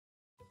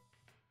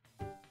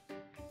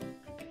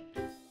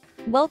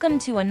Welcome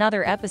to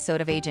another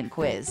episode of Agent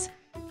Quiz.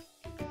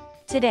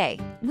 Today,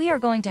 we are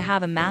going to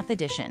have a math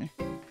edition.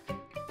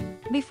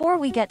 Before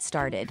we get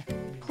started,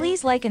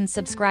 please like and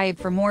subscribe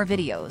for more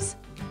videos.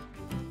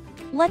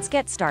 Let's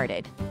get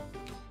started.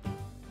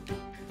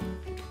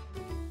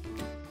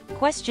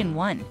 Question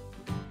 1.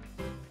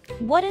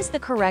 What is the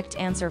correct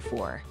answer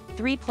for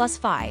 3 plus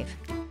 5?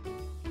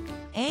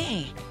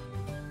 A.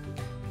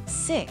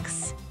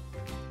 6.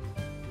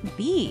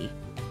 B.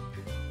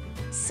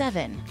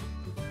 7.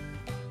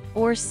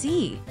 Or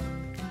C.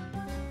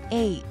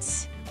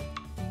 8.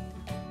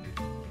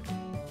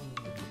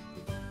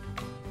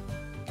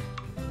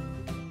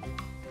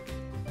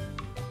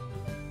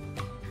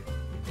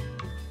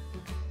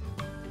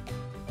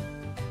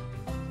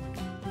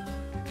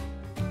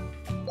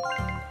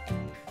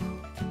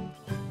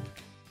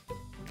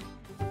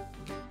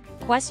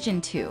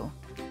 Question 2.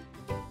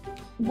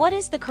 What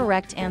is the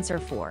correct answer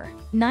for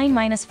 9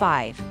 minus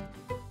 5?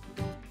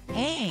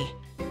 A.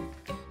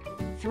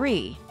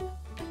 3.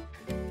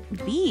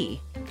 B.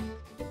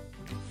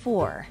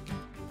 4.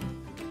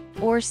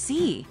 Or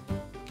C.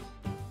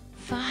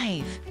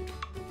 5.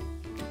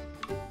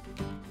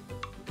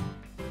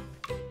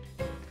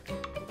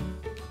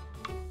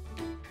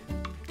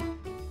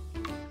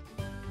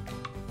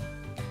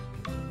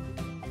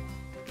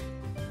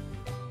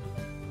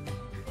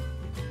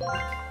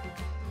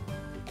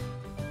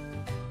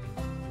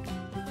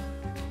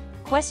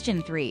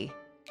 Question 3.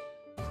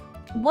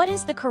 What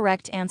is the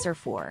correct answer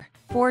for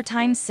 4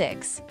 times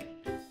 6?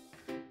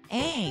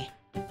 A.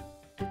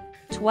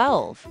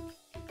 12.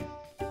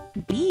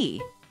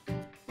 B.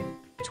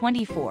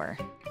 24.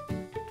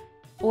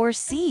 Or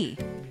C.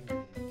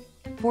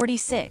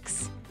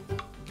 46.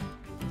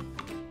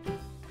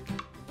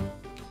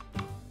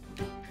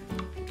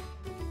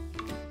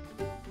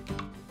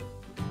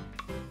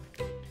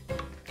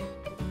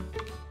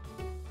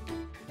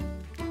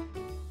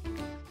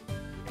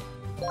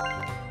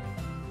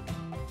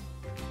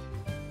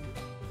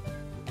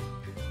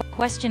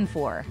 Question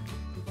 4.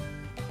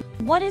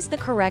 What is the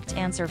correct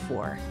answer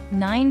for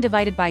 9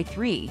 divided by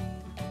 3?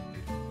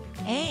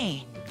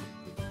 A.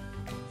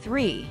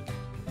 3.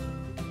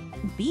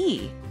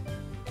 B.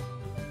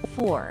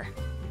 4.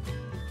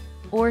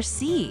 Or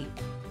C.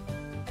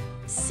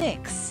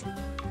 6.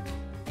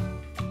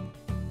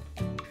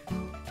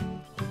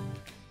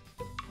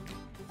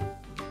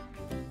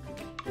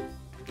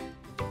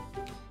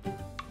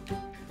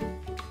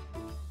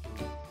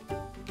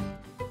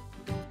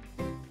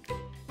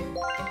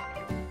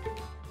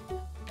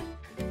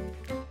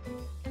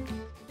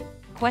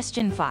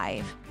 Question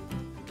 5.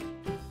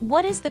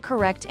 What is the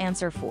correct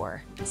answer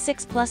for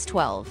 6 plus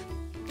 12?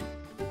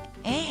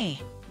 A.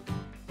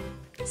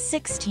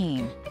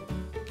 16.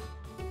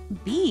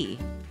 B.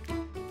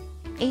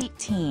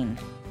 18.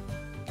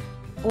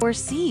 Or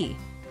C.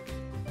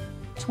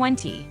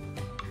 20.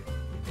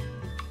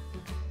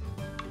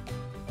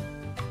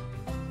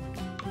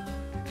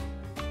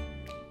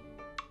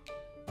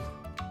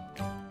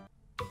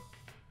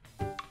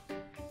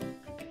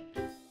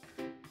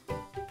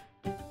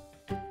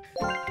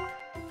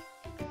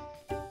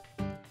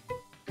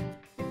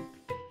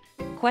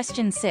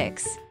 Question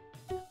 6.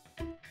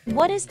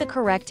 What is the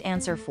correct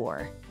answer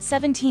for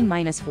 17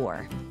 minus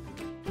 4?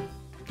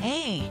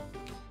 A.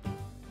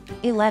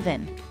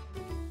 11.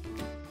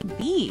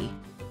 B.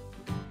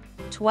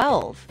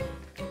 12.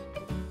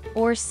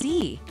 Or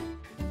C.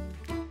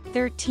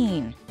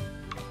 13.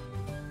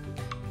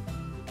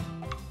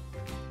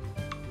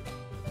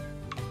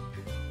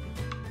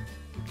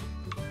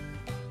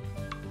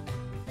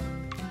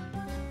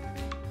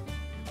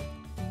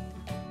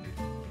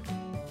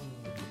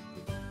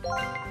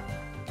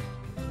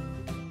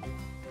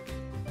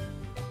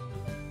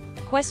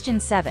 Question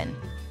 7.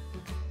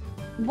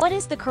 What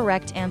is the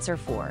correct answer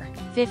for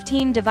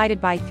 15 divided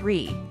by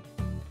 3?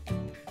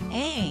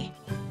 A.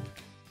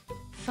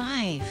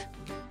 5.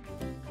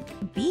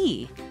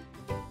 B.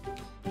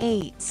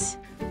 8.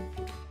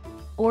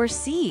 Or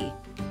C.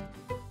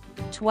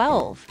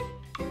 12.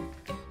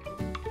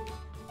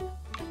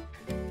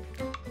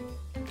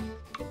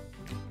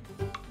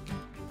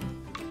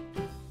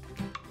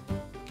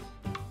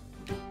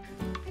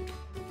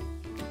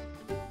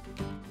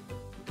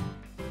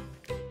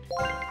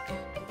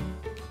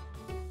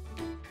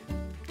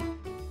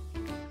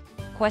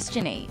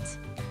 Question 8.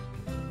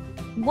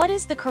 What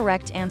is the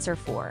correct answer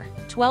for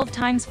 12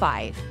 times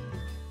 5?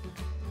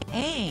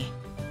 A.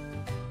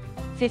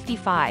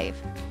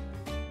 55.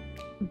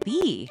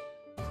 B.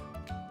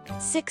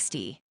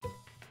 60.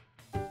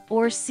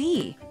 Or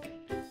C.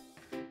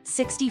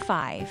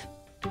 65.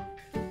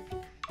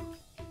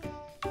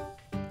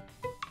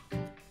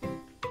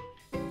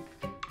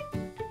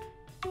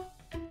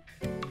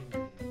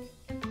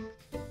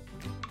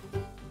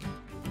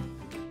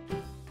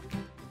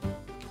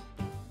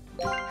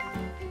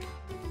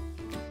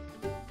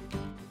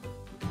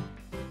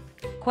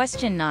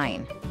 Question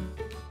 9.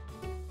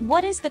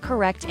 What is the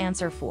correct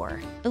answer for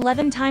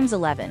 11 times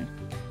 11?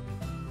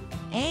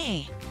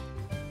 A.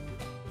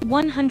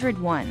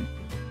 101.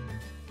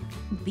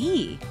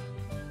 B.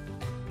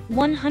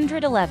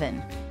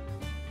 111?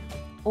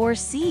 Or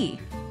C,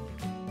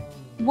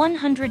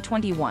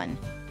 121?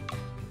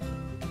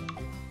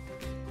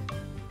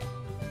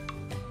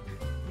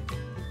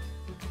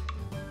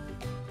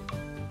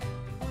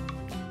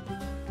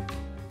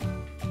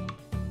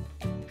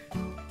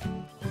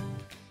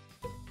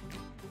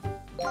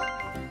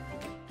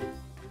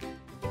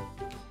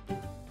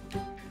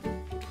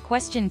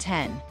 Question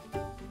 10.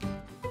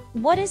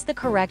 What is the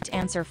correct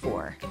answer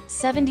for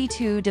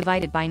 72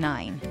 divided by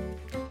 9?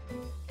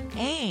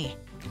 A,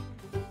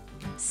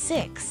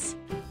 6,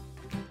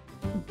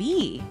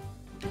 B,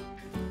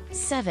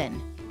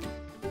 7,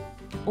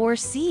 or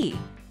C,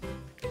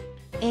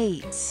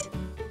 8?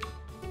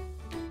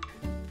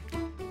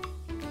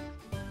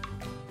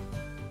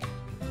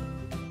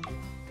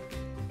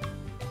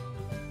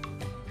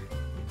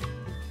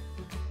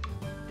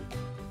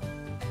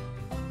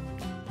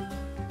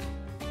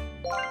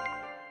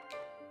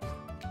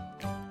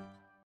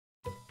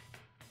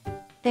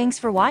 Thanks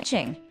for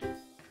watching.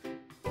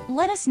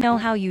 Let us know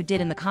how you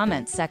did in the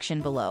comments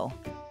section below.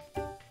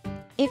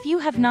 If you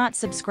have not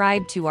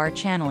subscribed to our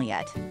channel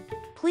yet,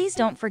 please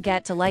don't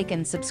forget to like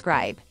and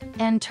subscribe,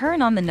 and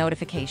turn on the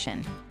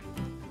notification.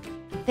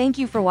 Thank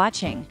you for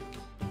watching.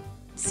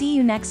 See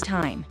you next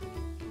time.